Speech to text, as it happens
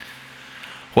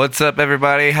What's up,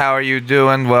 everybody? How are you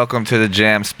doing? Welcome to the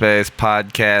Jam Space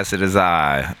Podcast. It is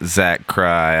I, Zach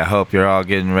Cry. I hope you're all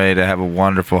getting ready to have a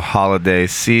wonderful holiday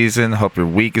season. Hope your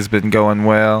week has been going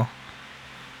well.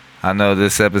 I know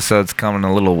this episode's coming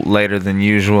a little later than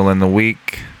usual in the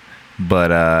week,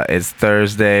 but it's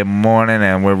Thursday morning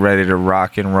and we're ready to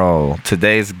rock and roll.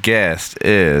 Today's guest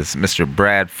is Mr.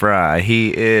 Brad Fry.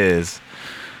 He is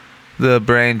the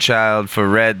brainchild for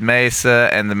Red Mesa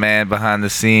and the man behind the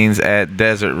scenes at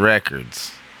Desert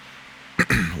Records.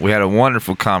 We had a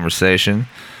wonderful conversation.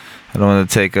 I don't want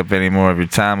to take up any more of your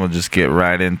time. We'll just get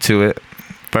right into it.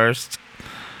 First,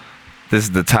 this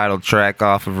is the title track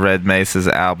off of Red Mesa's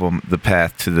album, The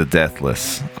Path to the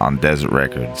Deathless, on Desert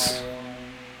Records.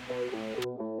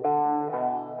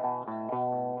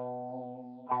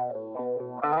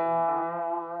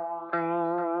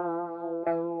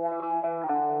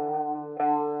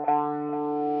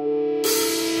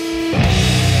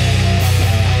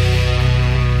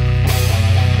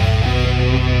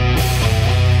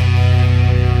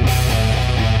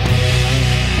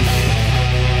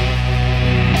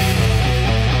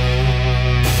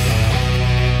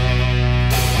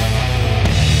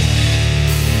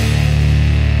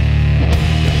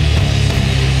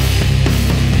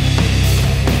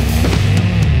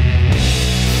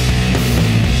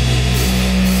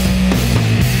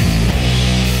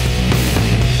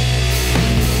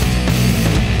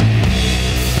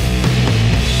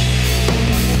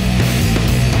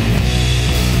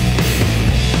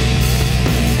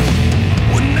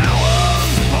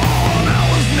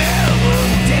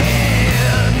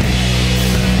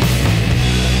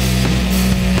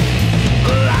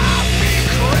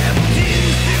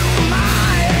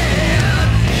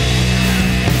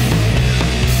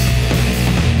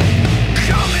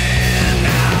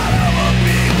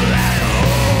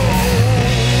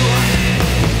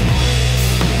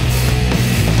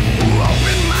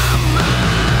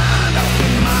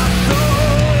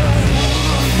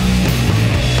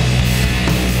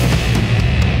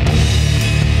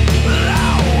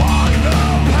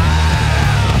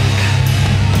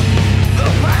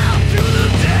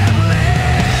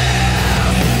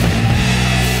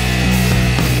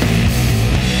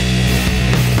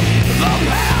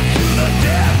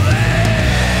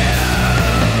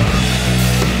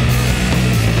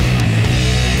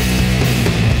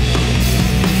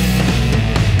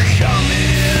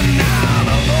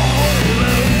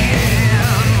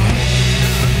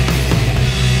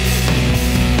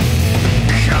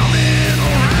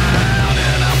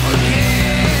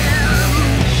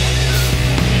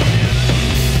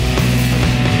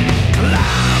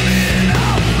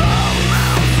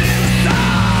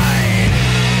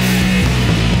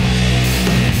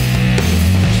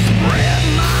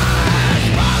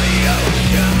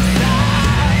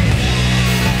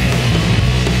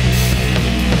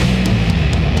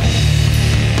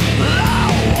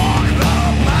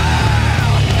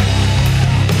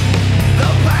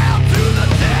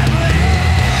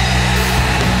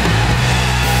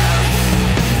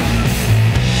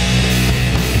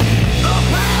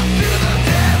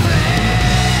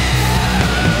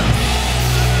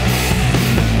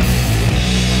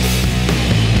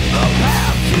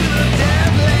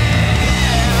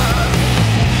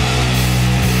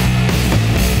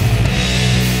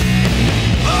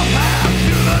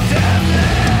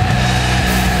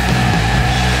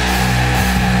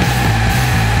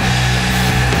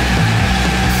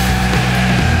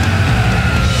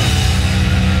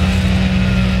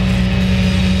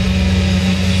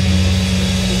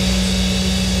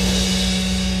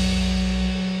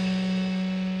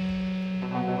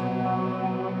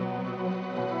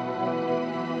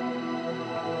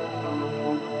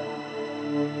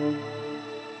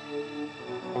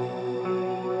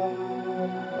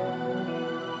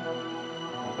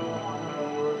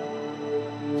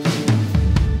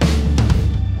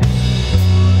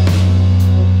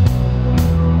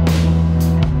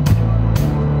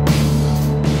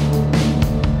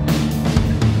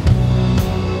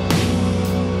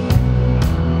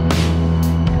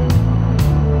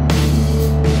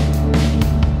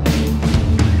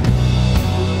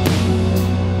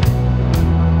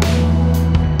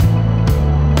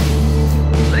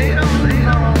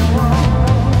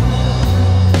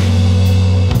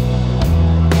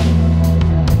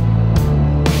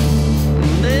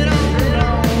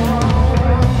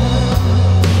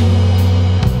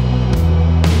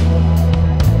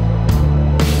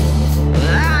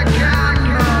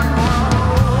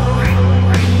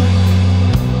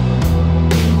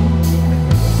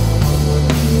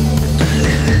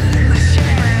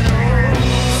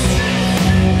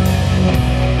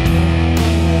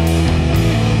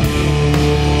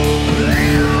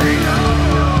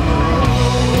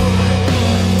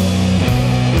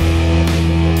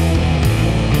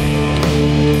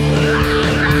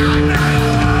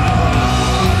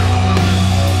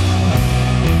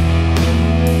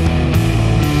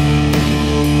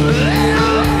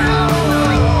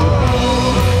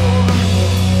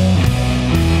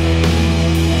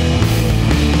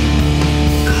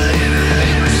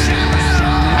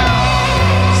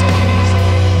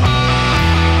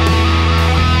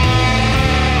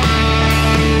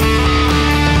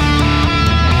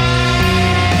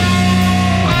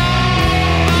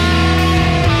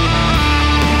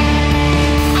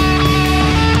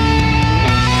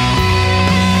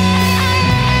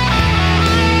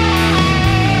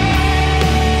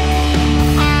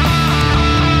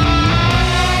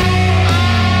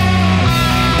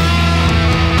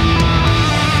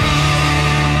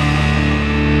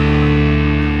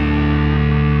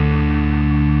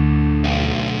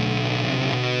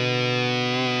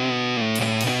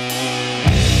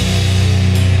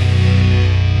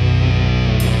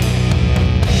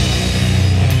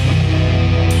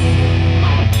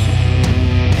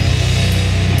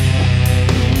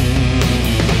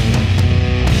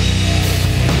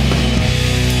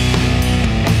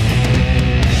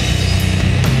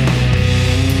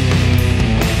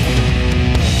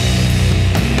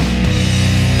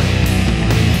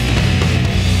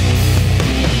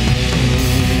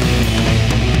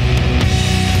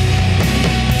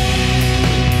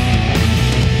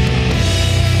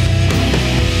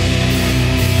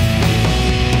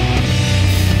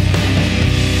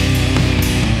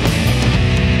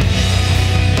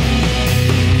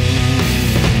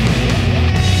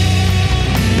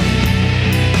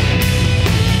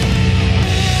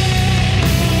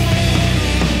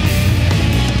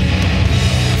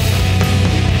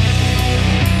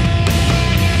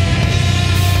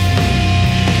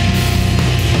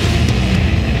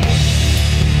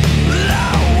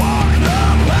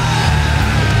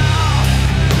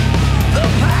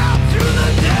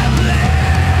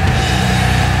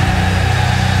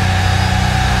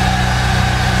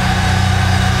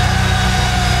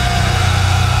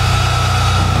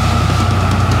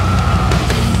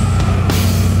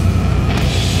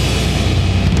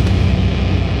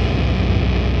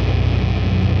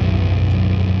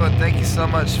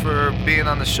 being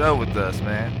on the show with us,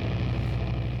 man.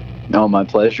 No, my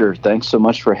pleasure. Thanks so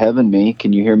much for having me.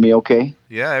 Can you hear me okay?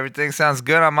 Yeah, everything sounds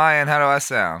good on my end. How do I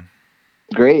sound?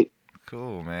 Great.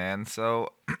 Cool, man.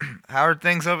 So, how are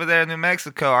things over there in New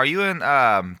Mexico? Are you in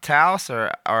Taos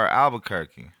or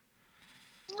Albuquerque?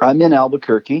 I'm in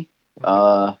Albuquerque. Okay.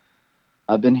 Uh,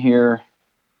 I've been here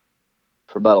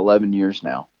for about 11 years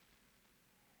now.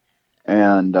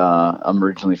 And I'm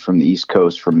originally from the East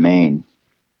Coast, from Maine.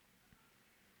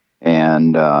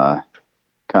 And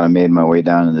kind of made my way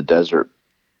down in the desert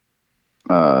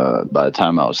by the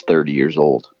time I was 30 years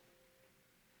old.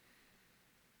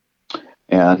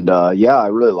 And yeah, I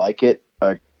really like it,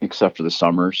 except for the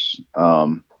summers.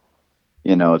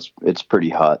 It's pretty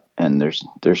hot, and there's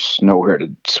nowhere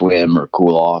to swim or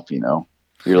cool off.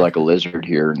 You're like a lizard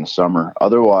here in the summer.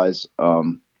 Otherwise,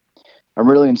 I'm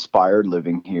really inspired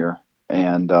living here,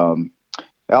 and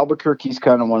Albuquerque's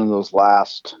kind of one of those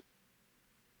last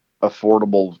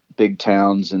affordable big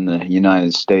towns in the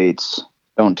United States.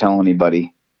 Don't tell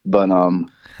anybody, but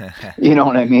you know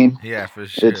what I mean. Yeah, for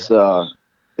sure.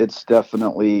 It's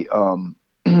definitely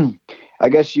I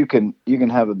guess you can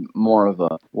have a more of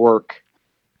a work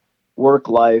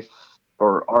life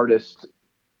or artist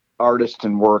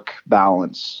and work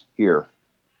balance here.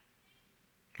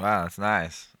 Wow, that's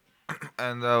nice.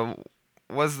 And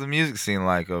what's the music scene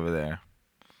like over there?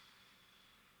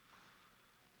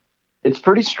 It's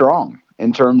pretty strong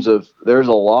in terms of there's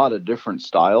a lot of different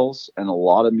styles and a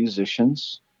lot of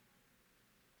musicians.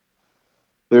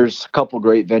 There's a couple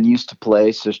great venues to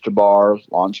play: Sister Bar,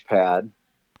 Launchpad,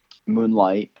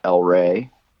 Moonlight, El Rey.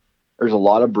 There's a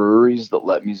lot of breweries that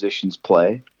let musicians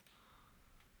play.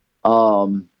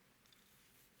 Um,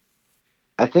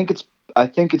 I think it's I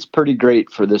think it's pretty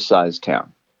great for this size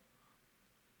town.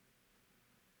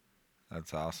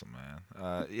 That's awesome,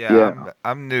 man. Yeah, Yeah.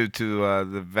 I'm new to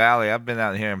the valley. I've been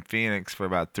out here in Phoenix for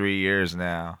about 3 years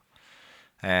now,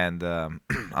 and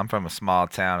I'm from a small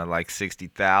town of like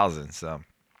 60,000. So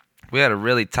we had a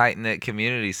really tight knit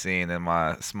community scene in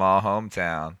my small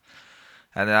hometown.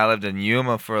 And then I lived in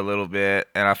Yuma for a little bit,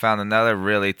 and I found another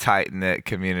really tight knit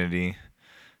community.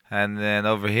 And then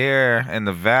over here in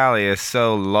the valley, it's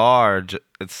so large,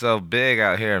 it's so big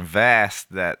out here and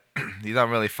vast that you don't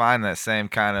really find that same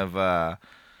kind of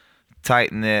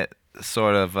tight knit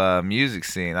sort of music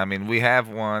scene. I mean, we have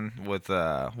one with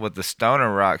the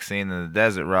stoner rock scene, and the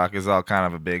desert rock is all kind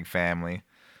of a big family.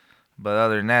 But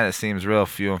other than that, it seems real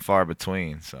few and far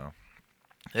between. So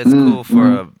it's cool for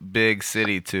Mm-hmm. a big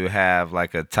city to have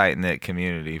like a tight knit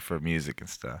community for music and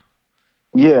stuff.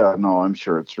 Yeah, no, I'm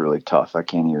sure it's really tough. I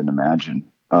can't even imagine.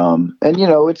 And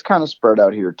it's kind of spread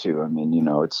out here too. I mean,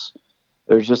 it's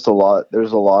there's just a lot.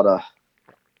 There's a lot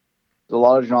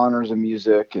of genres of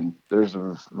music, and there's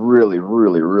a really,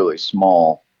 really, really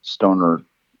small stoner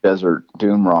desert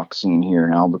doom rock scene here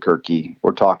in Albuquerque.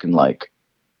 We're talking like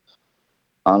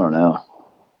I don't know,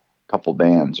 a couple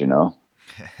bands.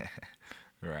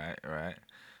 Right, right.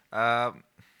 Um,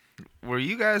 were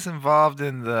you guys involved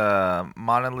in the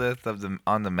monolith of the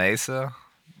on the mesa?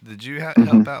 Did you Hmm.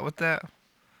 help out with that?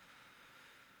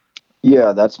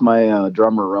 Yeah, that's my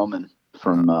drummer Roman Uh,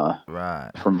 from uh,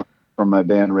 right. from from my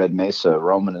band Red Mesa.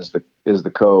 Roman is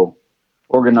the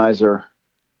co-organizer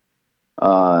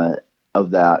uh,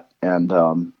 of that,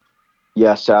 and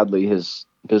yeah, sadly, his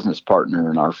business partner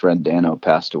and our friend Dano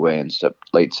passed away in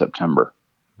late September.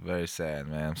 Very sad,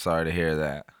 man. I'm sorry to hear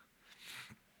that.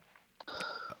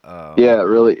 Yeah, Um,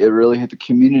 it really hit the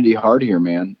community hard here,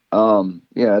 man.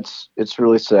 Yeah, it's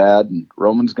really sad. And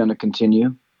Roman's going to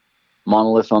continue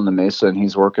Monolith on the Mesa, and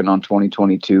he's working on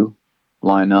 2022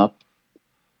 lineup,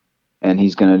 and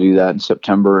he's going to do that in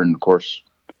September. And of course,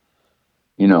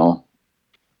 you know,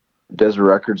 Desert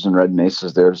Records and Red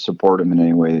Mesa's there to support him in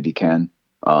any way that he can.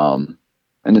 Um,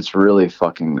 and it's really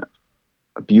fucking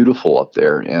beautiful up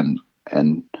there, and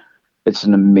it's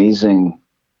an amazing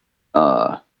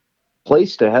uh,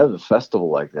 place to have a festival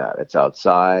like that. It's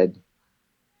outside.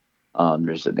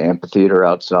 There's an amphitheater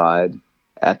outside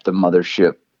at the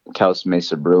mothership Taos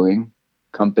Mesa Brewing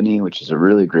Company, which is a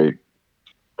really great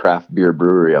craft beer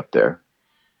brewery up there,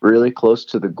 really close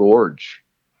to the gorge,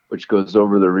 which goes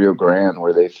over the Rio Grande,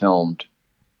 where they filmed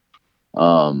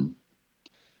um,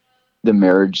 the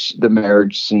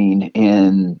marriage scene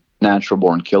in Natural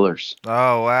Born Killers.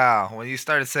 oh wow. When you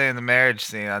started saying the marriage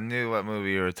scene, I knew what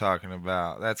movie you were talking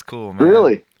about. That's cool, man.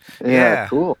 Really? Yeah, Yeah.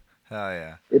 cool. Hell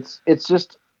yeah. It's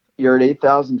just you're at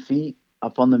 8,000 feet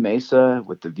up on the mesa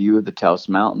with the view of the Taos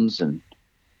Mountains, and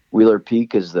Wheeler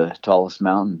Peak is the tallest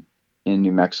mountain in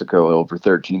New Mexico, over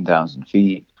 13,000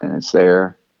 feet, and it's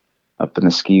there up in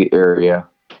the ski area.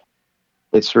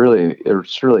 It's really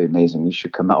amazing. You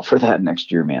should come out for that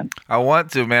next year, man. I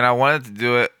want to, man. I wanted to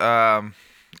do it.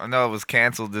 I know it was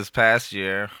canceled this past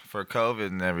year for COVID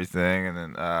and everything, and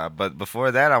then but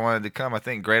before that, I wanted to come. I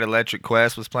think Great Electric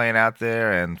Quest was playing out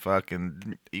there, and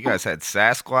fucking you guys had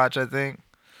Sasquatch, I think.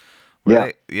 Were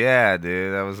Yeah, they? Yeah,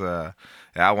 dude. That was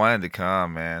yeah, I wanted to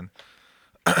come, man.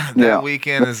 That yeah,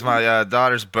 weekend is my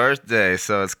daughter's birthday,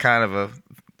 so it's kind of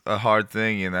a hard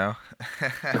thing, you know.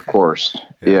 of course.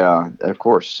 Yeah. Yeah, of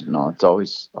course. No, it's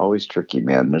always tricky,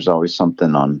 man. There's always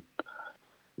something on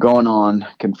going on,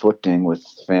 conflicting with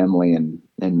family and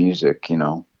music.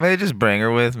 Maybe just bring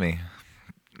her with me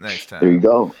next There you time.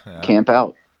 go. Yeah. Camp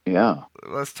out. Yeah,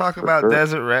 Let's talk for about sure.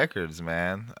 Desert Records,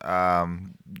 man.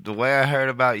 The way I heard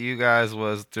about you guys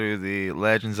was through the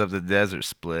Legends of the Desert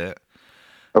split,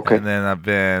 Okay. and then I've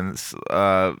been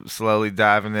slowly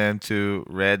diving into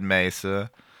Red Mesa,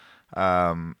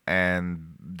 and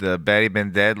the Betty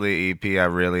Been Deadly EP. I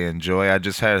really enjoy. I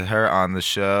just had her on the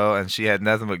show, and she had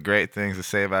nothing but great things to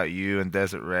say about you and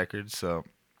Desert Records. So,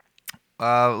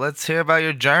 let's hear about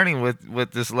your journey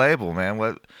with this label, man.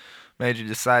 What made you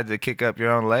decide to kick up your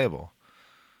own label?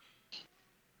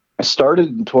 I started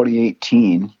in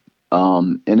 2018,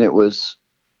 and it was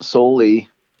solely.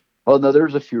 Well, no,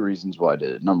 there's a few reasons why I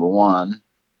did it. Number one,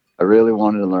 I really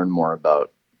wanted to learn more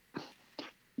about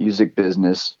music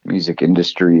business, music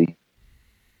industry,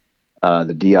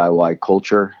 the DIY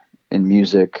culture in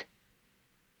music,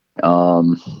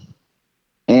 um,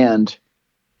 and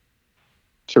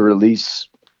to release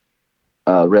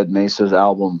Red Mesa's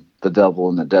album, The Devil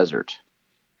in the Desert.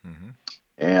 Hmm.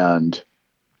 And,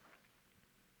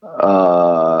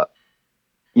 uh,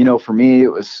 for me,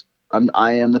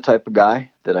 I am the type of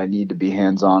guy that I need to be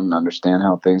hands on and understand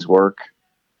how things work.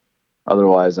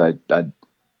 Otherwise, I don't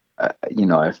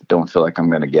feel like I'm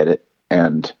going to get it.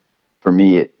 And for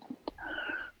me, it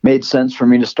made sense for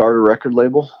me to start a record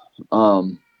label.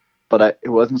 But it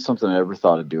wasn't something I ever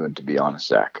thought of doing, to be honest,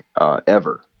 Zach,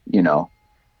 ever, you know.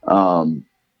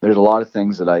 There's a lot of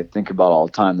things that I think about all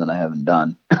the time that I haven't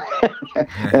done.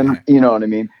 And you know what I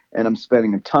mean? And I'm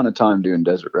spending a ton of time doing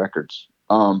Desert Records.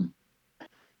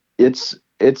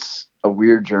 It's a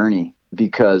weird journey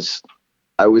because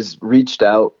I was reached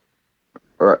out,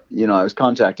 or I was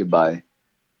contacted by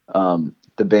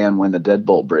the band When the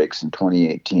Deadbolt Breaks in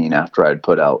 2018 after I'd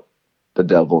put out The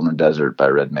Devil in the Desert by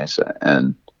Red Mesa,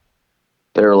 and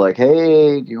they were like,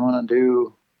 "Hey, do you want to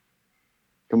do?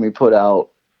 Can we put out?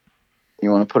 You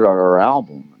want to put out our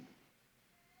album?"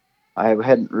 I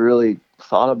hadn't really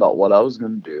thought about what I was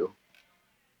going to do,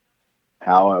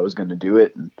 how I was going to do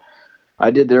it, and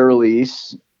I did their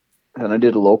release, and I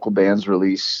did a local band's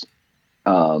release,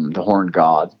 The Horn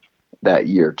God, that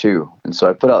year too. And so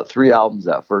I put out 3 albums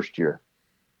that first year,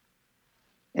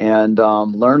 and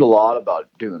learned a lot about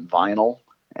doing vinyl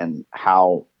and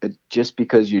how just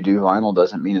because you do vinyl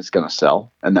doesn't mean it's going to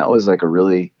sell. And that was like a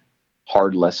really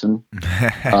hard lesson,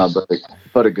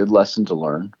 but a good lesson to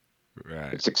learn.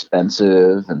 Right. It's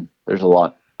expensive, and there's a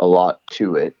lot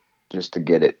to it just to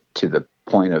get it to the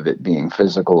point of it being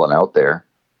physical and out there.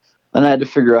 And I had to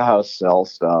figure out how to sell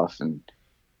stuff and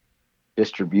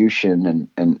distribution,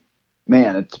 and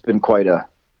man, it's been quite a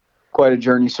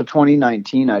journey. So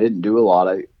 2019, I didn't do a lot.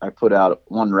 I put out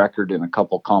one record and a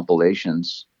couple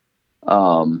compilations,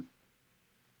 um,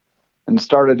 and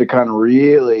started to kind of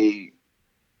really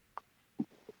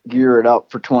gear it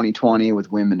up for 2020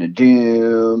 with Women of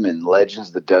Doom and Legends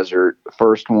of the Desert, the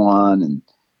first one,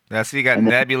 Now, so you got and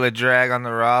then Nebula Drag on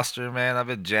the roster, man. I've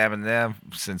been jamming them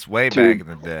since way back to in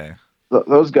the day.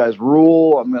 those guys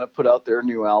rule. I'm gonna put out their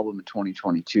new album in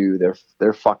 2022.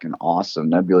 They're fucking awesome.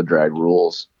 Nebula Drag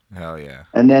rules. Hell yeah.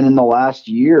 And then in the last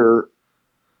year,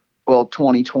 well,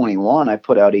 2021, I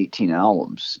put out 18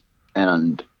 albums,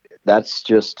 and that's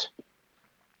just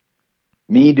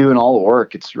me doing all the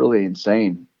work. It's really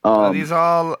insane. Are these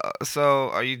all? So,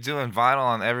 are you doing vinyl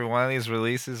on every one of these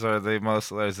releases, or are they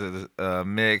mostly? Or is it a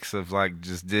mix of like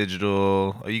just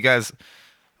digital? Are you guys?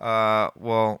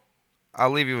 Well,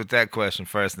 I'll leave you with that question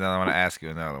first, and then I want to ask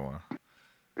you another one.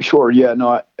 Sure, yeah,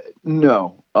 no,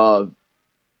 no,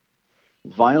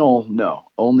 vinyl,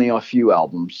 no, only a few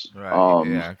albums, Right.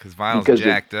 Yeah, because vinyl's because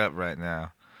jacked up right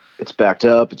now. it's backed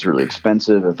up. It's really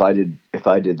expensive. If I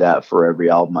did that for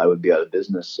every album, I would be out of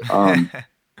business.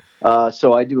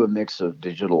 So I do a mix of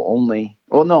digital only.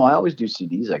 Well, no, I always do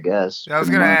CDs, I guess, I was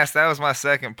pretty gonna much. ask. That was my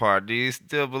second part. Do you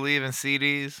still believe in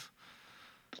CDs?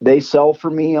 They sell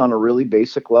for me on a really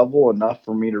basic level, enough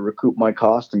for me to recoup my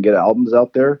cost and get albums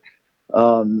out there,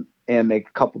 and make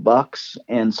a couple bucks.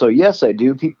 And so, yes, I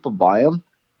do. People buy them.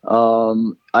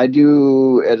 I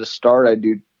do at a start. I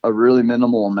do a really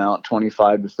minimal amount,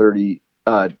 25 to 30.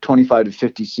 25 to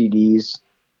 50 CDs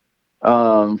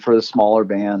for the smaller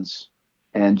bands,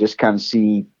 and just kind of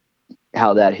see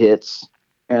how that hits.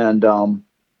 And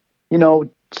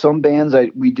some bands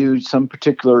we do some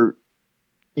particular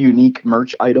unique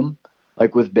merch item,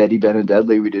 like with Betty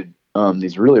Benededley, we did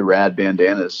these really rad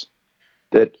bandanas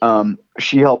that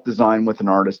she helped design with an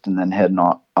artist, and then had an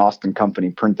Austin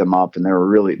company print them up, and they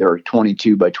were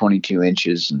 22 by 22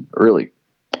 inches and really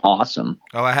awesome.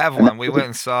 Oh, I have And one. We went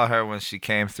and saw her when she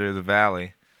came through the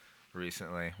valley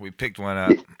recently. We picked one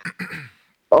up.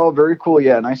 oh, very cool.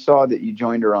 Yeah, and I saw that you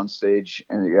joined her on stage,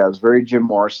 and yeah, it was very Jim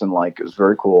Morrison like. It was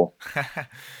very cool.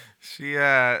 She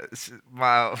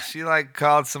like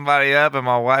called somebody up, and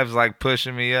my wife's like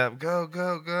pushing me up. Go,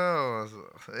 go, go.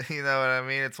 You know what I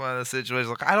mean? It's one of those situations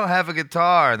like I don't have a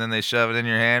guitar, and then they shove it in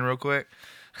your hand real quick.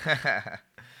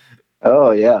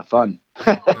 Oh yeah, fun.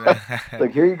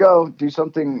 Like, here you go, do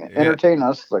something, Yeah, entertain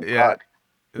us. Like, yeah. fuck.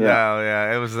 Yeah. No,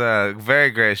 yeah. It was a very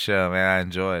great show, man. I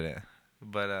enjoyed it.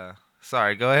 But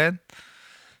sorry, go ahead.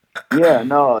 Yeah,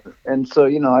 no, and so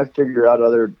I figure out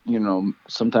other,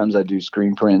 sometimes I do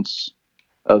screen prints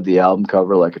of the album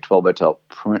cover, like a 12 by 12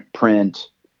 print,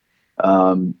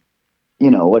 um,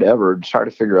 whatever. Try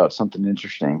to figure out something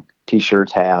interesting.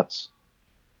 T-shirts, hats,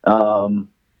 um,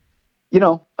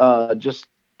 just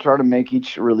try to make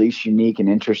each release unique and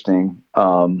interesting.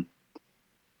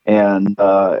 And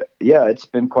yeah, it's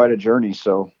been quite a journey.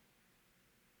 So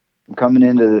I'm coming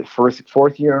into the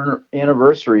fourth year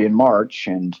anniversary in March,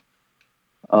 and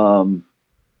um,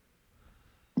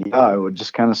 yeah, I would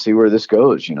just kind of see where this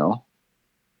goes.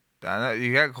 I know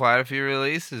you got quite a few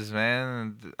releases,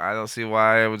 man. And I don't see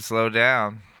why it would slow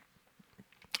down.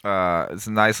 It's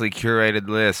a nicely curated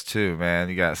list too, man.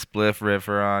 You got Spliff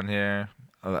Ripper on here.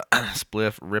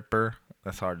 Spliff Ripper.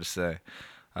 That's hard to say.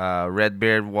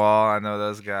 Redbeard Wall. I know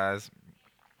those guys.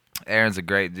 Aaron's a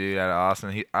great dude out of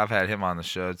Austin. I've had him on the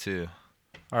show too.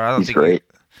 Or I don't He's think he. great.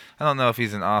 I don't know if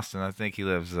he's in Austin. I think he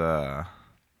lives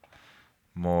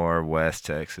more West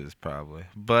Texas probably.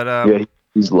 But Yeah,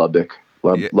 he's Lubbock,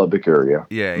 yeah, Lubbock area.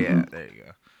 yeah, Hmm. yeah. There you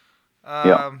go.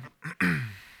 Yeah.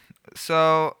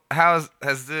 So has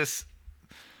this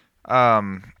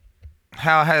um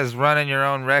how has running your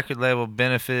own record label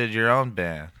benefited your own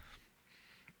band?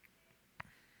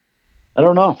 I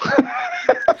don't know.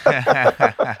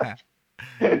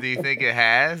 Do you think it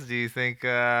has? Do you think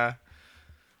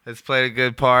it's played a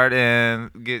good part in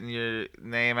getting your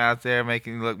name out there,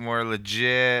 making you look more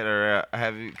legit, or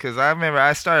have you? Because I remember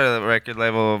I started a record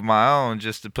label of my own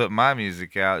just to put my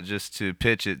music out, just to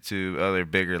pitch it to other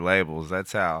bigger labels.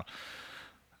 That's how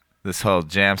this whole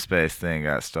Jam Space thing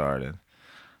got started.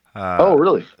 Uh, Oh,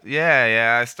 really? yeah,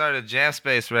 yeah. I started Jam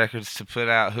Space Records to put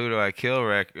out Who Do I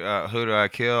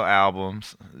Kill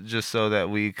albums, just so that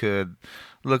we could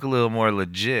look a little more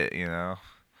legit, you know.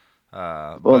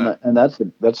 Well, But and that's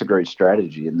a great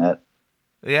strategy. And that,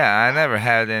 yeah, I never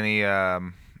had any.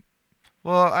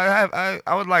 Well, I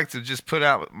would like to just put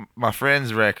out my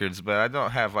friends' records, but I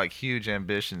don't have like huge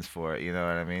ambitions for it. You know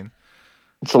what I mean?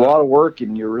 it's a So lot of work,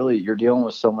 and you're dealing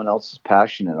with someone else's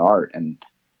passion and art, and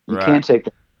you right, can't take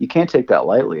that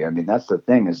lightly. I mean, that's the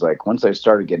thing, is like, once I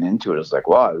started getting into it, it's like,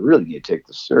 wow, I really need to take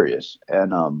this serious.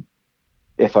 And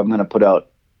if I'm going to put out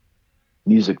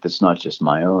music that's not just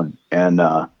my own, and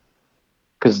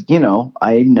because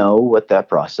I know what that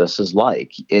process is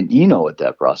like, and you know what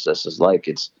that process is like.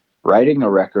 It's writing a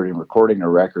record and recording a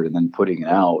record and then putting it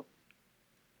out,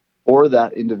 or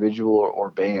that individual or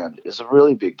band, is a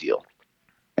really big deal.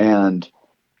 And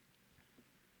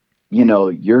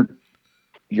you're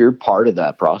part of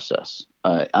that process.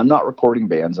 I'm not recording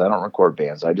bands. I don't record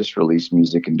bands. I just release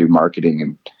music and do marketing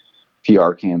and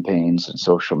PR campaigns and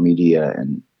social media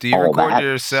and do you all record that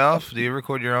yourself? stuff. Do you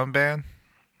record your own band?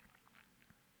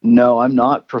 No, I'm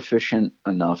not proficient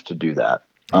enough to do that.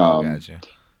 Oh, Um, gotcha.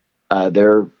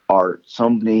 there are so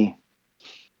many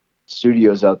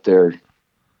studios out there.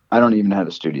 I don't even have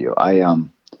a studio.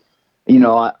 I'm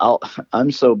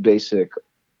so basic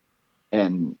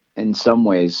and in some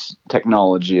ways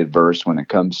technology adverse when it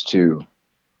comes to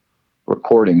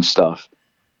recording stuff.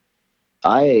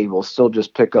 I will still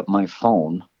just pick up my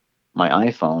iPhone,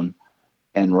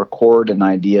 and record an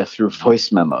idea through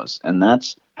voice memos. And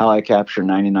that's how I capture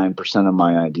 99% of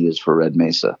my ideas for Red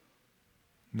Mesa.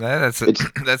 That's a It's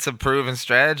that's a proven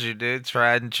strategy, dude.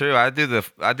 Tried and true. I do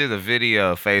the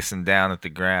video facing down at the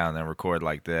ground and record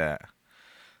like that.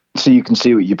 so you can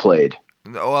see what you played.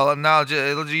 Well, no,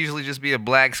 it'll usually just be a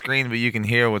black screen, but you can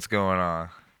hear what's going on.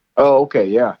 Oh, okay.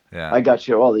 Yeah. Yeah. I got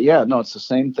you. Well, yeah, no, it's the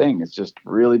same thing. It's just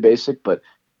really basic, but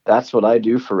that's what I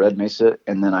do for Red Mesa.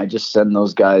 And then I just send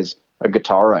those guys a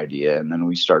guitar idea, and then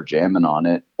we start jamming on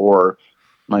it. Or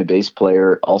my bass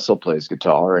player also plays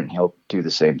guitar, and he'll do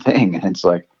the same thing. And it's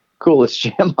like, cool, let's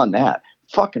jam on that.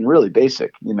 Fucking really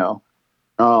basic, you know.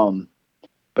 Um,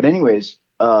 but anyways,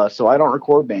 so I don't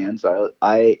record bands.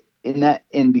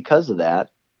 And because of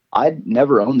that, I'd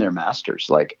never own their masters.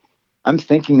 Like, I'm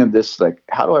thinking of this, like,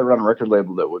 how do I run a record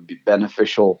label that would be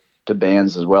beneficial to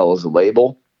bands as well as a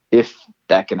label, if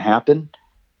that can happen?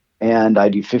 And I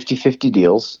do 50-50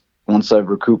 deals once I've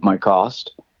recouped my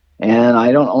cost. And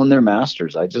I don't own their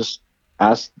masters. I just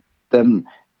ask them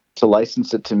to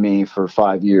license it to me for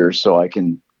 5 years so I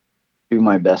can do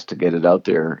my best to get it out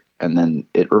there, and then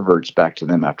it reverts back to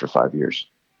them after 5 years.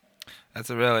 That's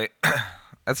a really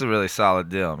that's a really solid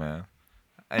deal, man.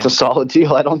 It's a And solid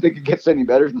deal. I don't think it gets any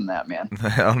better than that, man.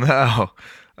 hell no.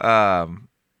 Um,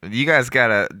 you guys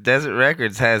got a Desert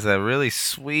Records has a really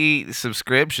sweet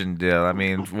subscription deal. I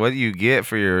mean, what you get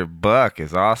for your buck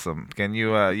is awesome. Can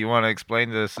you want to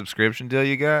explain the subscription deal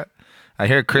you got? I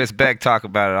hear Chris Beck talk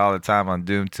about it all the time on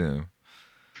Doom Tune.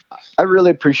 I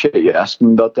really appreciate you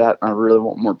asking about that. I really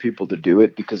want more people to do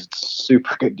it because it's a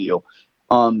super good deal.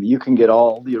 You can get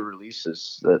all the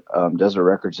releases that Desert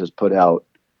Records has put out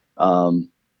um,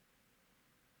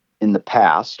 in the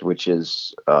past, which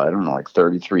is I don't know, like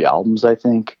 33 albums, I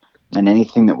think, and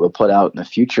anything that we'll put out in the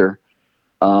future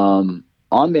on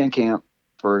Bandcamp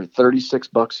for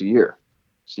 $36 a year.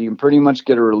 So you can pretty much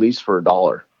get a release for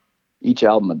 $1, each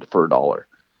album for $1.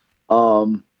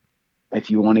 Um, if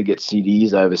you want to get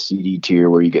CDs, I have a CD tier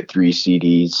where you get 3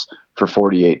 CDs for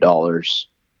 $48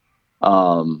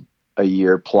 a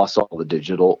year plus all the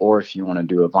digital. Or if you want to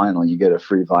do a vinyl, you get a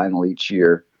free vinyl each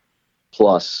year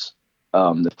plus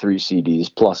the 3 CDs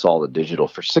plus all the digital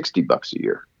for $60 a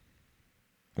year.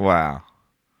 Wow.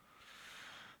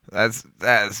 That's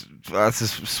a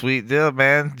sweet deal,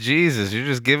 man. Jesus, you're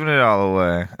just giving it all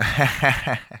away.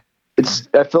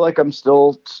 I feel like I'm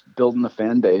still building the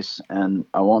fan base, and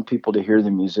I want people to hear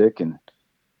the music.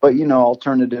 But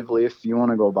alternatively, if you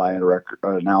want to go buy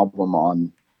an album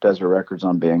on Desert Records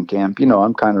on Bandcamp,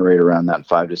 I'm kind of right around that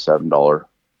 $5 to $7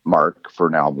 mark for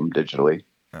an album digitally.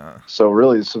 So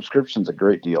really, the subscription's a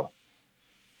great deal.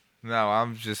 No,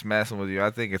 I'm just messing with you.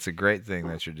 I think it's a great thing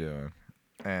that you're doing.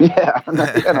 And Yeah,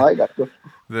 I got you.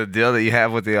 the deal that you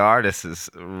have with the artist is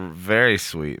very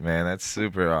sweet, man. That's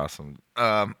super awesome.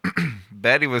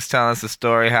 Betty was telling us a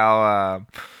story how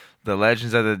the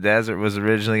Legends of the Desert was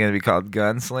originally going to be called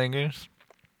Gunslingers,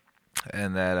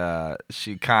 and that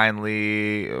she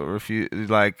kindly refused,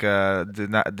 did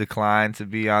not decline to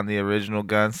be on the original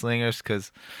Gunslingers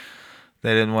because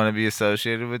they didn't want to be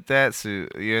associated with that. So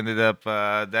you ended up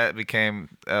that became,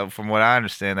 from what I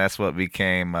understand, that's what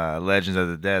became Legends of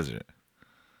the Desert.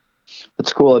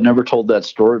 That's cool. I've never told that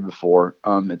story before.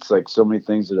 It's like so many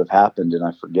things that have happened, and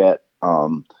I forget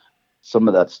some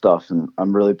of that stuff. And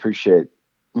I'm really appreciate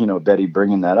Betty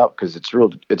bringing that up because it's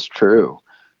real. It's true.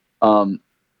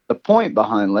 The point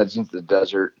behind Legends of the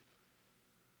Desert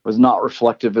was not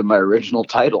reflective in my original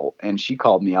title, and she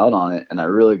called me out on it, and I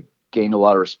really gained a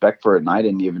lot of respect for it. And I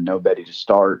didn't even know Betty to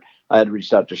start. I had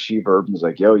reached out to She Verb and was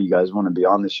like, "Yo, you guys want to be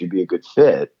on this? You'd be a good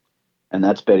fit." And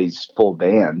that's Betty's full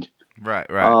band. Right,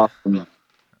 right.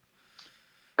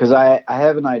 Because I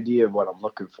have an idea of what I'm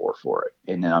looking for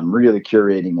it, and I'm really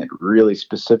curating it really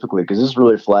specifically because this is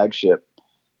really a flagship,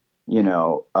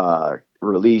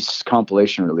 release,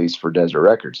 compilation release for Desert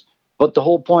Records. But the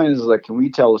whole point is, like, can we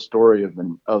tell a story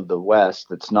of the West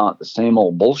that's not the same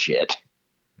old bullshit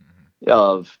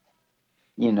of,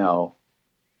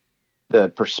 the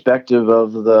perspective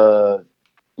of the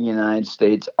United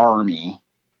States Army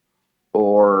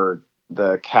or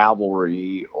the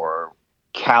cavalry or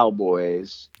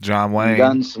cowboys, John Wayne.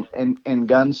 and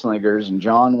gunslingers and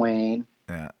John Wayne,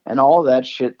 Yeah. and all that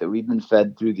shit that we've been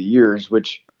fed through the years,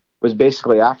 which was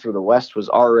basically after the West was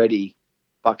already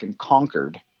fucking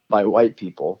conquered by white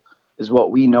people, is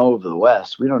what we know of the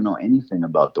West. We don't know anything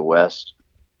about the West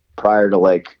prior to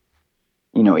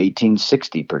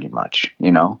 1860, pretty much,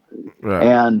 Right.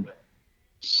 And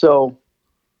so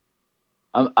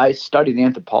I studied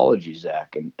anthropology,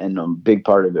 Zach, and a big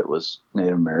part of it was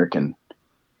Native American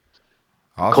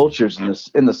Awesome. cultures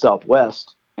in the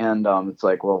Southwest. And it's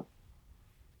like, well,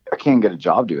 I can't get a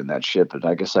job doing that shit, but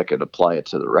I guess I could apply it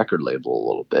to the record label a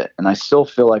little bit. And I still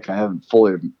feel like I haven't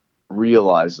fully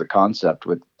realized the concept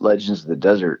with Legends of the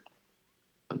Desert.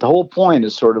 But the whole point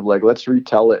is sort of like, let's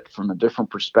retell it from a different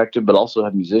perspective, but also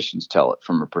have musicians tell it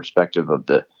from a perspective of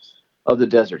the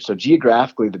desert. So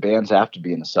geographically, the bands have to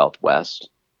be in the Southwest,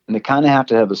 and they kind of have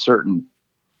to have a certain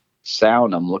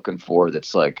sound I'm looking for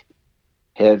that's like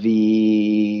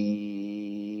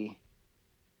heavy,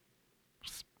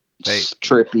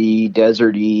 trippy,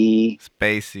 deserty,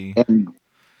 spacey, and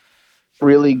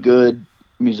really good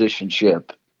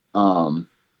musicianship. Um,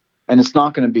 and it's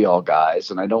not going to be all guys,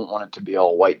 and I don't want it to be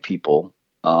all white people.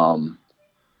 Um,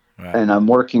 Right. and I'm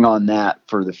working on that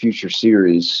for the future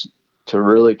series to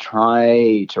really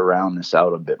try to round this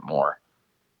out a bit more.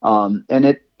 And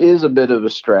it is a bit of a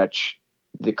stretch,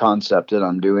 the concept that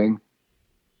I'm doing,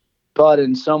 but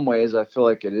in some ways, I feel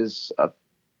like it is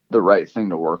the right thing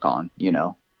to work on. You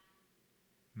know?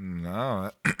 No,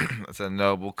 that's a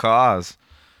noble cause.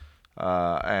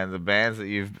 And the bands that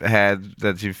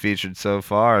you've featured so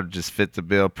far just fit the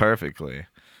bill perfectly.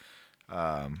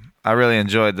 I really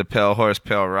enjoyed the Pale Horse,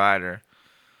 Pale Rider.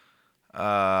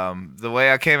 The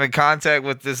way I came in contact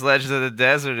with this Legend of the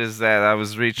Desert is that I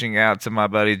was reaching out to my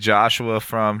buddy Joshua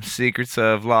from Secrets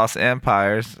of Lost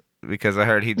Empires because I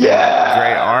heard he did great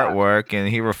Yeah, artwork, and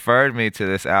he referred me to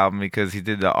this album because he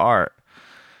did the art.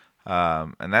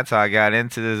 And that's how I got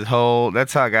into this whole.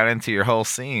 That's how I got into your whole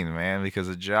scene, man, because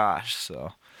of Josh.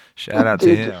 So, shout out to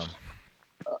dude. him.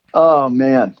 Oh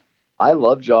man, I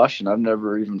love Josh, and I've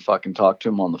never even fucking talked to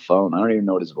him on the phone. I don't even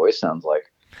know what his voice sounds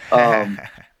like. Um,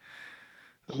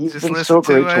 he's Just been listen so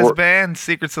to great to his work. band,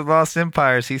 Secrets of Lost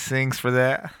Empires. He sings for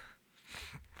that.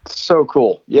 So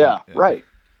cool. Yeah, Yeah. right.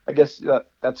 I guess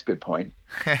that's a good point.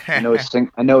 I know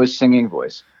his singing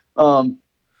voice. Um,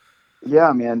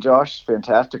 yeah, man, Josh,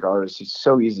 fantastic artist. He's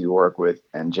so easy to work with,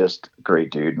 and just a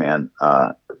great dude, man.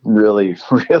 Really,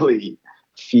 really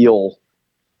feel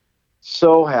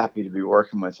so happy to be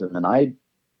working with him. And I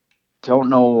don't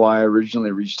know why I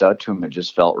originally reached out to him. It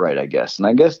just felt right, I guess. And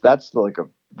I guess that's like a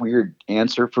weird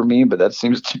answer for me, but that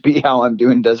seems to be how I'm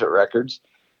doing Desert Records.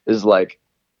 Is like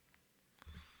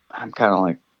I'm kind of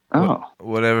like, oh,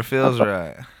 Whatever how feels about,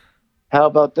 right. how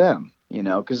about them? You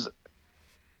know, because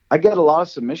I get a lot of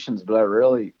submissions, but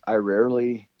I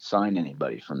rarely sign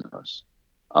anybody from those.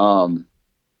 Um,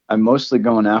 I'm mostly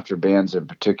going after bands in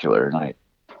particular, and Right.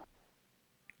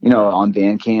 on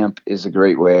Bandcamp is a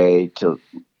great way to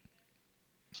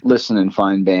listen and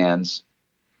find bands,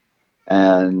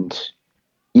 and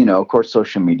of course,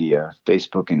 social media,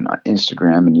 Facebook and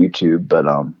Instagram and YouTube, but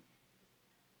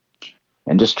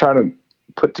and just try to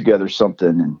put together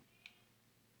something and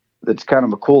that's kind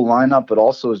of a cool lineup, but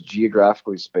also is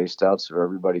geographically spaced out so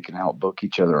everybody can help book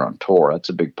each other on tour. That's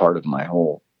a big part of my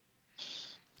whole,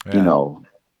 you Yeah. know,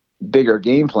 bigger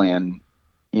game plan,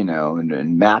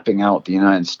 and mapping out the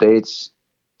United States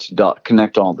to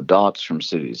connect all the dots from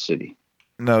city to city.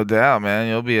 No doubt, man.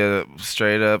 You'll be a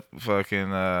straight up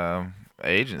fucking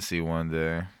agency one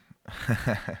day.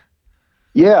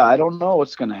 Yeah, I don't know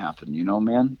what's gonna happen,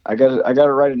 man. I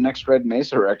gotta write a next Red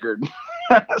Mesa record.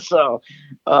 So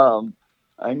um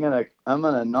I'm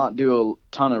gonna not do a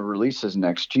ton of releases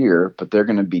next year, but they're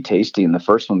gonna be tasty, and the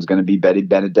first one's gonna be Betty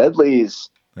Benededley's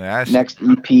Yeah, next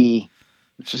EP,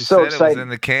 which is she so said it was in exciting.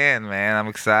 the can, man. I'm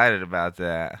excited about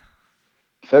that.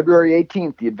 February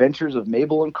 18th, The Adventures of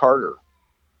Mabel and Carter,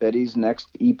 Betty's next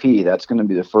EP. That's gonna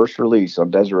be the first release on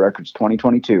Desert Records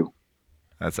 2022.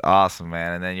 That's awesome,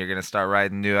 man. And then you're gonna start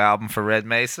writing a new album for Red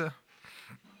Mesa.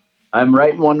 I'm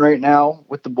writing one right now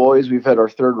with the boys. We've had our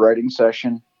third writing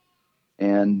session,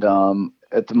 and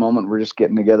at the moment we're just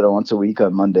getting together once a week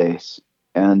on Mondays,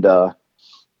 and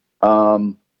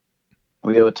um,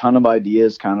 we have a ton of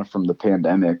ideas kind of from the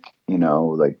pandemic,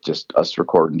 like just us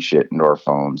recording shit into our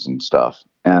phones and stuff,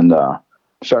 and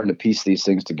starting to piece these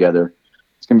things together.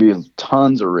 It's gonna be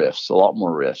tons of riffs, a lot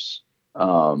more riffs.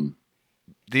 um,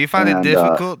 Do you find it and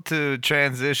difficult to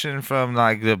transition from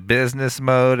like the business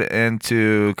mode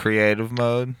into creative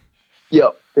mode? Yeah,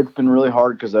 it's been really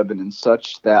hard because I've been in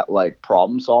such that like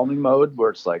problem solving mode where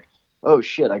it's like, oh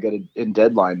shit, I got to in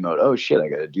deadline mode. Oh shit, I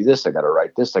got to do this. I got to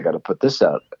write this. I got to put this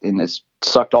out, and it's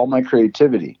sucked all my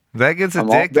creativity. That gets I'm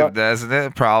all addictive, done. doesn't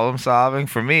it? Problem solving.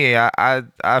 For me,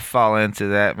 I fall into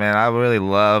that, man. I really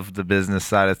love the business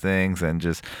side of things and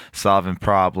just solving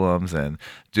problems and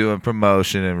doing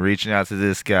promotion and reaching out to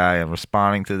this guy and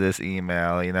responding to this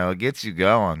email. It gets you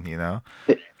going.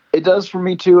 It, it does for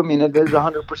me too. I mean, it is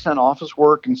 100% office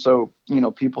work, and so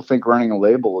people think running a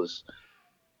label is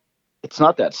it's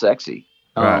not that sexy.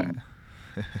 Right.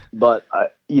 But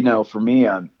for me,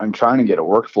 I'm trying to get a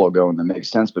workflow going that makes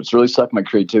sense, but it's really sucked my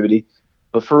creativity.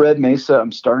 But for Red Mesa,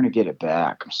 I'm starting to get it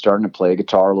back. I'm starting to play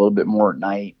guitar a little bit more at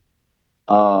night.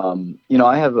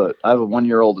 I have a 1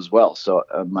 year old as well. So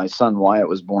my son Wyatt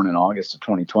was born in August of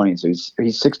 2020, so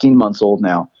he's 16 months old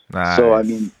now. So I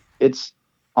mean, Nice. it's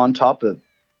on top of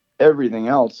everything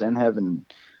else, and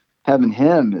having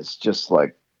him is just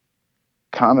like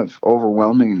kind of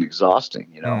overwhelming and exhausting.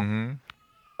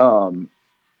 Mm-hmm. Um,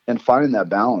 and finding that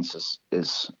balance is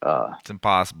It's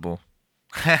impossible.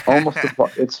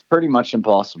 It's pretty much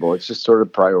impossible. It's just sort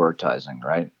of prioritizing,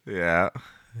 right? Yeah.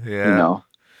 You Yeah. know,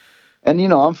 and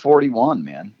I'm 41,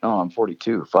 man. No, I'm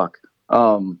 42. Fuck.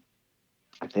 Um,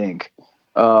 I think,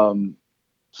 um,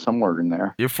 somewhere in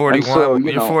there. You're And so, 41.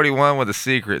 You're 41 with a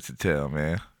secret to tell,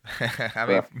 man. I uh,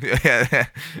 mean, yeah.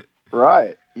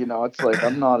 right. It's like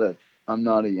I'm not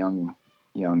a young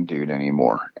dude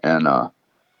anymore, and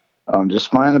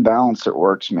just find a balance that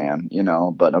works, man.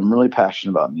 But I'm really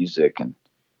passionate about music, and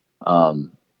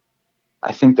um,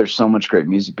 I think there's so much great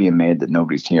music being made that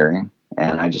nobody's hearing,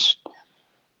 and I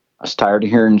was tired of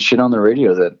hearing shit on the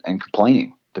radio and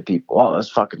complaining to people. Oh, this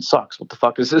fucking sucks. What the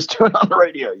fuck is this doing on the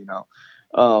radio?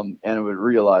 And I would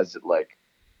realize that like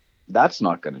that's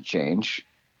not going to change.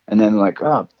 And then like,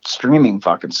 oh, streaming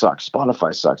fucking sucks.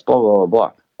 Spotify sucks. Blah blah blah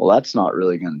blah. Well, that's not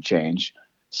really going to change.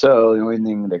 So the only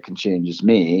thing that can change is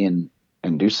me and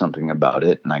do something about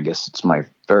it. And I guess it's my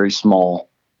very small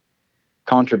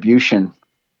contribution,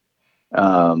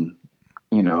 um,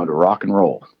 to rock and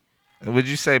roll. Would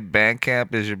you say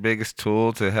Bandcamp is your biggest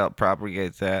tool to help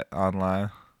propagate that online?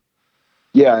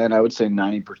 Yeah, and I would say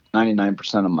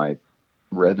 99% of my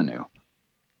revenue.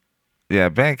 Yeah,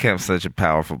 Bandcamp's such a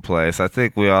powerful place. I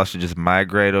think we all should just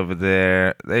migrate over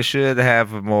there. They should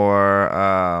have a more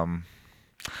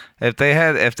if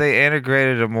they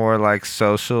integrated a more like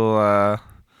social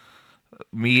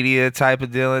media type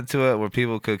of deal into it where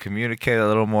people could communicate a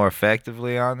little more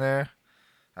effectively on there.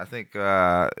 I think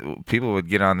people would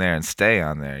get on there and stay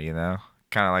on there, you know?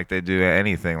 Kind of like they do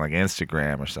anything like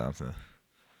Instagram or something.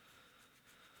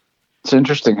 It's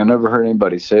interesting. I never heard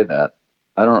anybody say that.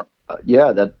 I don't.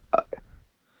 Yeah, that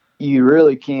you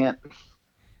really can't.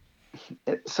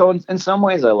 So in some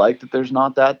ways, I like that there's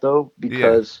not that though Yeah.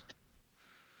 because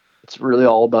it's really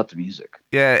all about the music.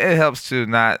 Yeah, it helps to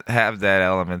not have that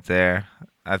element there.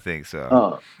 I think so.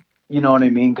 Uh, you know what I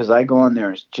mean? Because I go on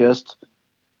there, it's just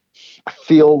I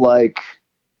feel like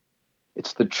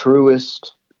it's the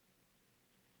truest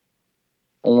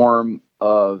form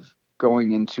of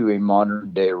going into a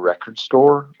modern day record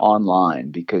store online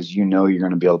because you're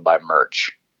going to be able to buy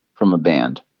merch from a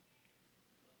band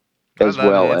I as love it.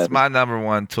 well It's as my number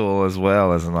one tool as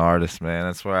well as an artist, man.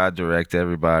 That's where I direct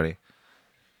everybody.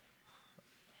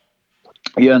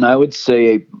 yeah. And I would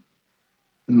say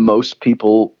most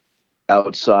people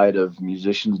outside of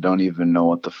musicians don't even know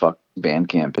what the fuck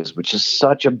Bandcamp is, which is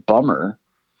such a bummer.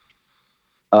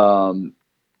 Um,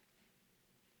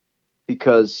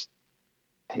 because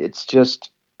it's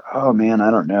just, oh man, I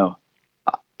don't know.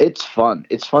 It's fun.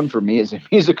 It's fun for me as a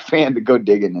music fan to go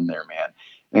digging in there, man,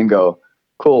 and go,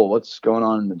 cool. What's going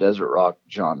on in the desert rock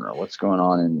genre? What's going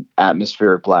on in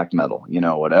atmospheric black metal?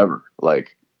 Whatever.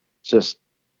 Like, just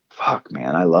fuck,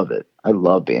 man. I love it. I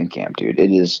love Bandcamp, dude.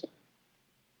 It is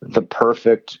the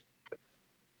perfect.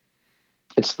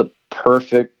 It's the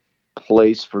perfect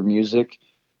place for music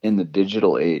in the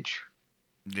digital age.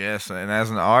 Yes, and as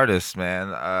an artist, man,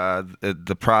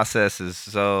 the process is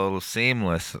so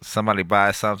seamless. Somebody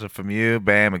buys something from you,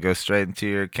 bam, it goes straight into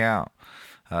your account.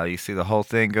 You see the whole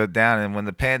thing go down. And when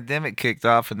the pandemic kicked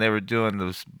off and they were doing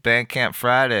those Bandcamp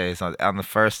Fridays on the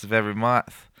first of every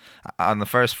month, on the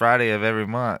first Friday of every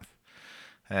month,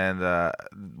 and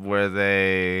where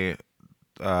they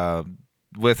uh,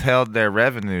 withheld their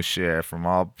revenue share from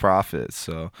all profits.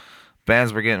 So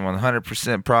bands were getting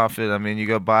 100% profit. I mean, you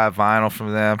go buy a vinyl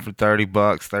from them for 30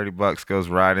 bucks. 30 bucks goes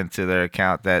right into their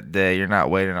account that day. You're not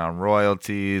waiting on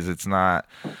royalties. It's not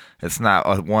a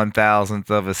 1,000th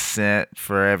of a cent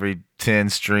for every 10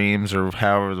 streams or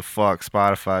however the fuck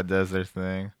Spotify does their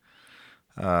thing.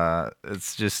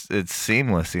 It's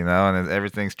seamless, you know, and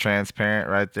everything's transparent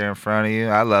right there in front of you.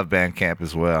 I love Bandcamp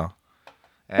as well.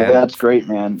 And That's great,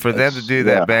 man. for them to It's do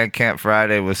that yeah. Bandcamp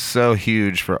Friday was so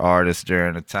huge for artists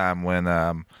during a time when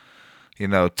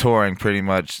touring pretty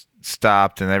much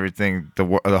stopped and everything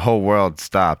the whole world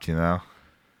stopped, you know.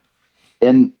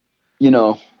 And you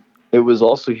know, it was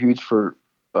also huge for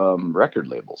record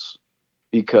labels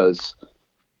because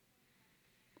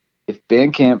if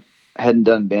Bandcamp hadn't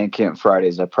done Bandcamp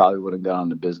Fridays, I probably would have gone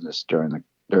into business during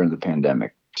the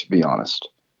pandemic, to be honest.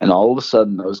 And all of a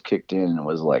sudden, those kicked in, and it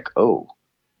was like, oh,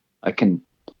 I can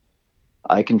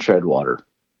I can tread water,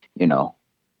 you know.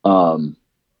 Um,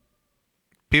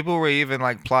 People were even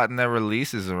like plotting their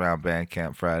releases around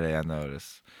Bandcamp Friday, I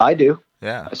noticed. I do,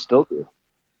 Yeah. I still do,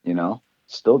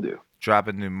 still do.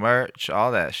 Dropping new merch,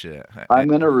 all that shit. Eh, I'm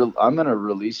gonna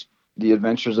release The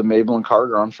Adventures of Mabel and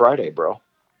Carter on Friday, bro,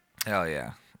 hell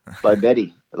yeah. by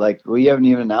Betty. Like we haven't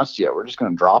even announced yet. We're just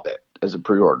gonna drop it as a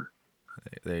pre-order.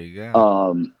 There you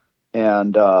go.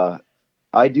 And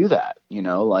I do that,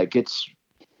 like it's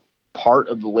part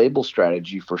of the label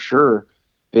strategy for sure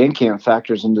Bandcamp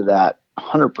factors into that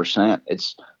 100%.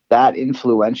 It's that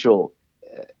influential,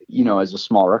 as a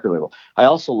small record label. I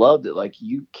also love that, like,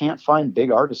 you can't find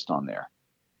big artists on there.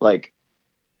 Like,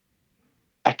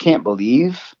 I can't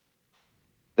believe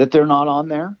that they're not on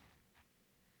there.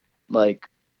 Like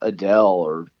Adele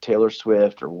or Taylor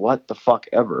Swift or what the fuck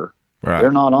ever. Right.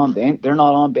 They're not on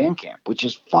Bandcamp, which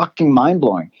is fucking mind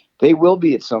blowing. They will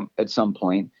be at some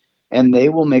point, and they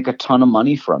will make a ton of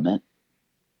money from it.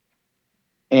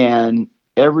 And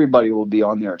everybody will be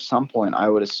on there at some point, I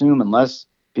would assume, unless,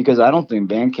 because I don't think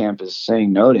Bandcamp is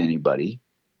saying no to anybody.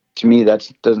 To me, that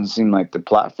doesn't seem like the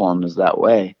platform is that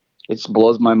way. It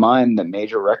blows my mind that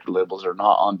major record labels are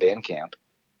not on Bandcamp.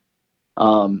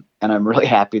 And I'm really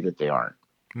happy that they aren't.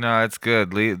 No, it's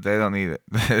good. They don't need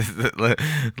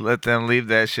it. Let them leave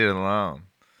that shit alone.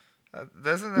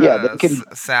 Doesn't Yeah, they can.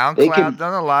 SoundCloud?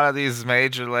 Don't a lot of these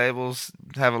major labels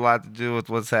have a lot to do with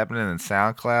what's happening in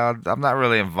SoundCloud? I'm not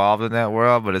really involved in that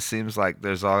world, but it seems like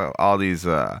there's all these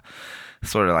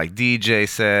sort of like DJ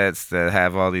sets that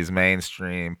have all these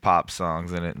mainstream pop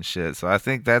songs in it and shit. So I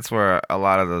think that's where a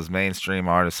lot of those mainstream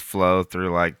artists flow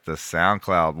through, like the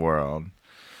SoundCloud world.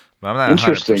 But I'm not a hundred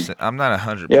Interesting. percent. I'm not a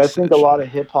hundred Yeah, I think percent a lot sure. of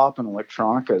hip hop and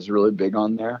electronica is really big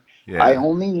on there. I Yeah.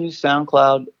 only use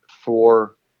SoundCloud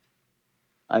for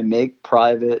I make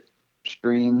private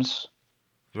streams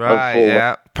of Right.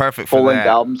 Yeah. Perfect for full length that.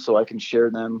 albums so I can share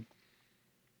them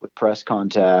with press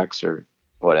contacts or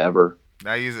whatever.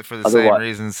 I use it for the same Otherwise,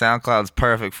 reason. SoundCloud's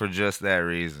perfect for just that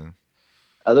reason.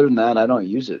 other than that, I don't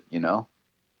use it. And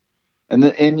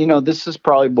this is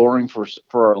probably boring for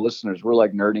our listeners. We're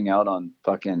like nerding out on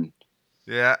fucking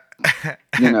Yeah.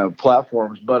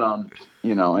 platforms, but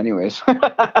anyways.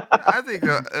 I think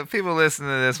people listening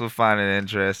to this will find it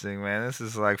interesting, man. This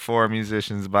is like for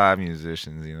musicians by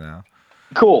musicians.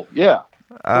 Cool. Yeah.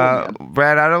 Cool, man.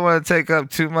 Brad, I don't want to take up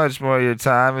too much more of your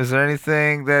time. Is there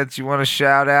anything that you want to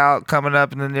shout out coming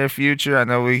up in the near future? I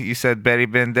know you said Betty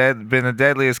Been the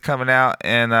Deadly is coming out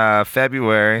in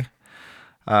February.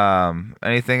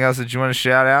 Anything else that you want to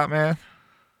shout out, man?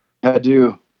 I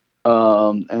do.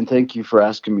 And thank you for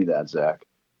asking me that, Zach.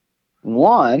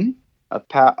 One,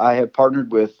 I have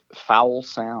partnered with Foul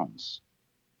Sounds,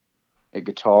 a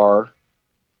guitar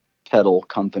pedal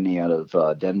company out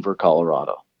of Denver,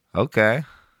 Colorado. Okay.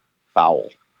 Foul.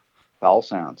 Foul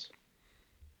Sounds.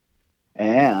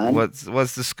 And What's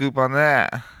the scoop on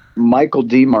that? Michael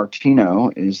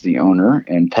DiMartino is the owner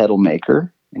and pedal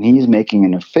maker, and he's making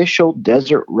an official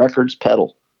Desert Records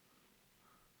pedal,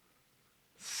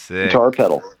 guitar Sick.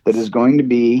 pedal, that is going to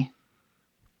be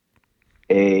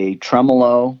a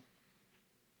tremolo,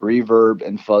 reverb,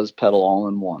 and fuzz pedal all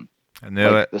in one. I knew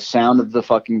Like it. the sound of the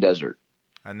fucking desert.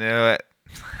 I knew it.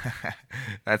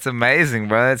 That's amazing,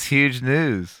 bro. That's huge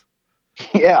news.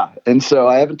 Yeah, and so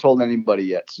I haven't told anybody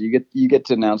yet. So you get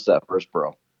to announce that first,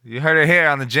 bro. You heard it here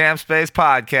on the Jam Space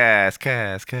podcast.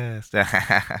 Cast.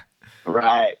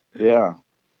 Right. Yeah.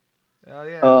 Oh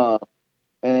yeah.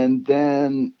 And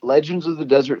then Legends of the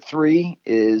Desert 3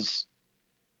 is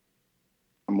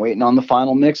I'm waiting on the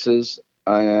final mixes,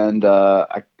 and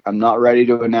I'm not ready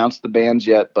to announce the bands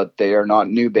yet, but they are not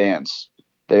new bands.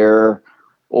 They're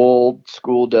old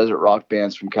school desert rock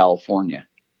bands from California.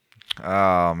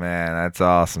 Oh man, that's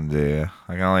awesome, dude.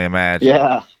 I can only imagine.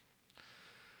 Yeah,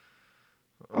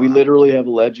 we literally have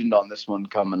a legend on this one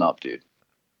coming up, dude.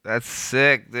 That's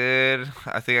sick, dude.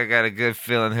 I think I got a good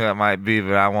feeling who it might be,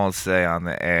 but I won't say on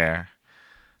the air.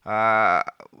 Uh,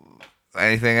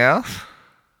 anything else?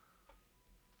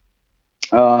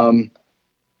 Um,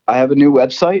 I have a new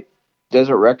website,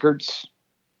 Desert Records,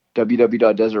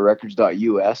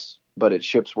 www.desertrecords.us, but it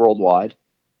ships worldwide.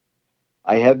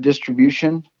 I have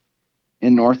distribution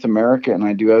in North America, and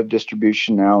I do have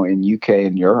distribution now in UK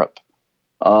and Europe.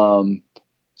 Um,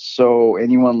 so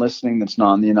anyone listening that's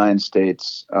not in the United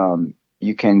States,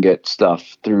 you can get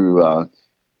stuff through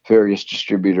various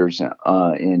distributors in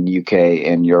UK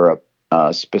and Europe,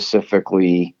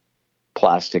 specifically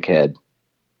Plastic Head,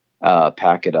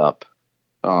 Pack It Up.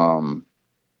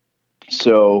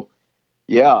 So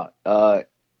yeah,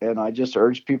 and I just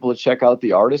urge people to check out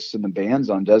the artists and the bands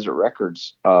on Desert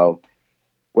Records.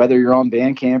 Whether you're on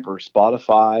Bandcamp or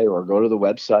Spotify, or go to the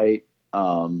website,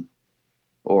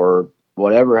 or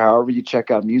whatever, however you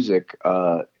check out music,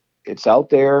 it's out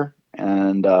there,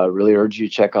 and really urge you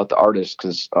to check out the artists,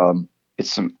 because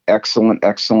it's some excellent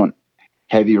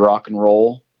heavy rock and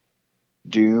roll,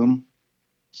 doom,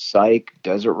 psych,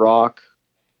 desert rock,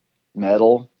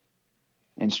 metal,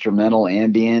 instrumental,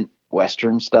 ambient,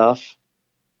 western stuff.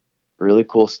 Really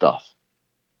cool stuff.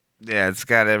 Yeah, it's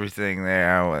got everything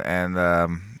there, and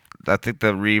I think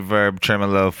the reverb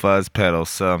tremolo fuzz pedal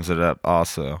sums it up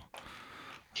also.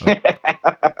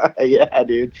 Yeah,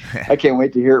 dude. I can't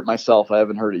wait to hear it myself. I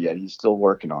haven't heard it yet. He's still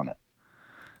working on it.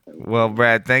 Well,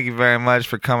 Brad, thank you very much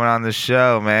for coming on the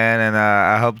show, man, and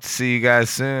I hope to see you guys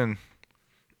soon.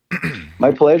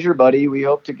 My pleasure, buddy. We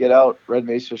hope to get out. Red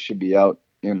Mesa should be out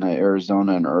in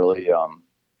Arizona in early.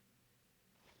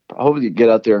 Hopefully get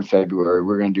out there in February.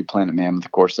 We're going to do Planet Mammoth.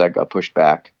 Of course, that got pushed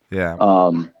back. Yeah.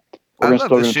 I'd love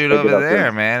to shoot over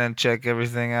there, man, and check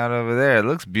everything out over there. It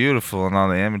looks beautiful in all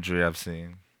the imagery I've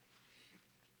seen.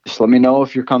 Just let me know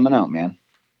if you're coming out, man.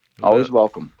 Always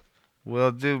welcome.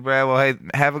 Will do, Brad. Well, hey,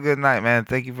 have a good night, man.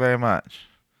 Thank you very much.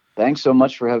 Thanks so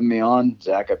much for having me on,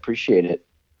 Zach. I appreciate it.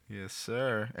 Yes,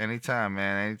 sir. Anytime,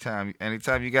 man. Anytime.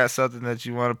 Anytime you got something that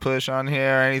you want to push on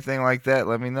here or anything like that,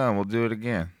 let me know, and we'll do it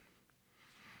again.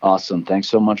 Awesome. Thanks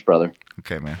so much, brother.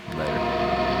 Okay, man. Later.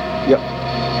 Yep.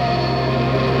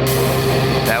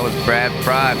 That was Brad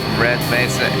Fry from Red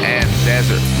Mesa and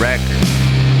Desert Records.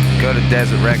 Go to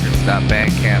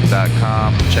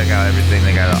desertrecords.bandcamp.com. Check out everything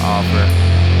they got to offer.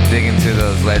 Dig into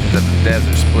those Legends of the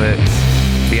Desert splits.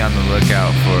 Be on the lookout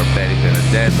for Betty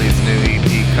Benedeadly's new EP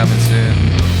coming soon.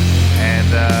 And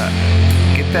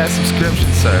get that subscription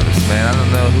service, man. I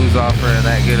don't know who's offering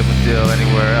that good of a deal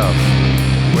anywhere else.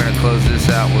 We're going to close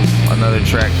this out with another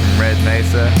track from Red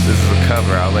Mesa. This is a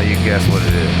cover. I'll let you guess what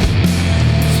it is.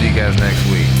 See you guys next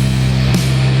week.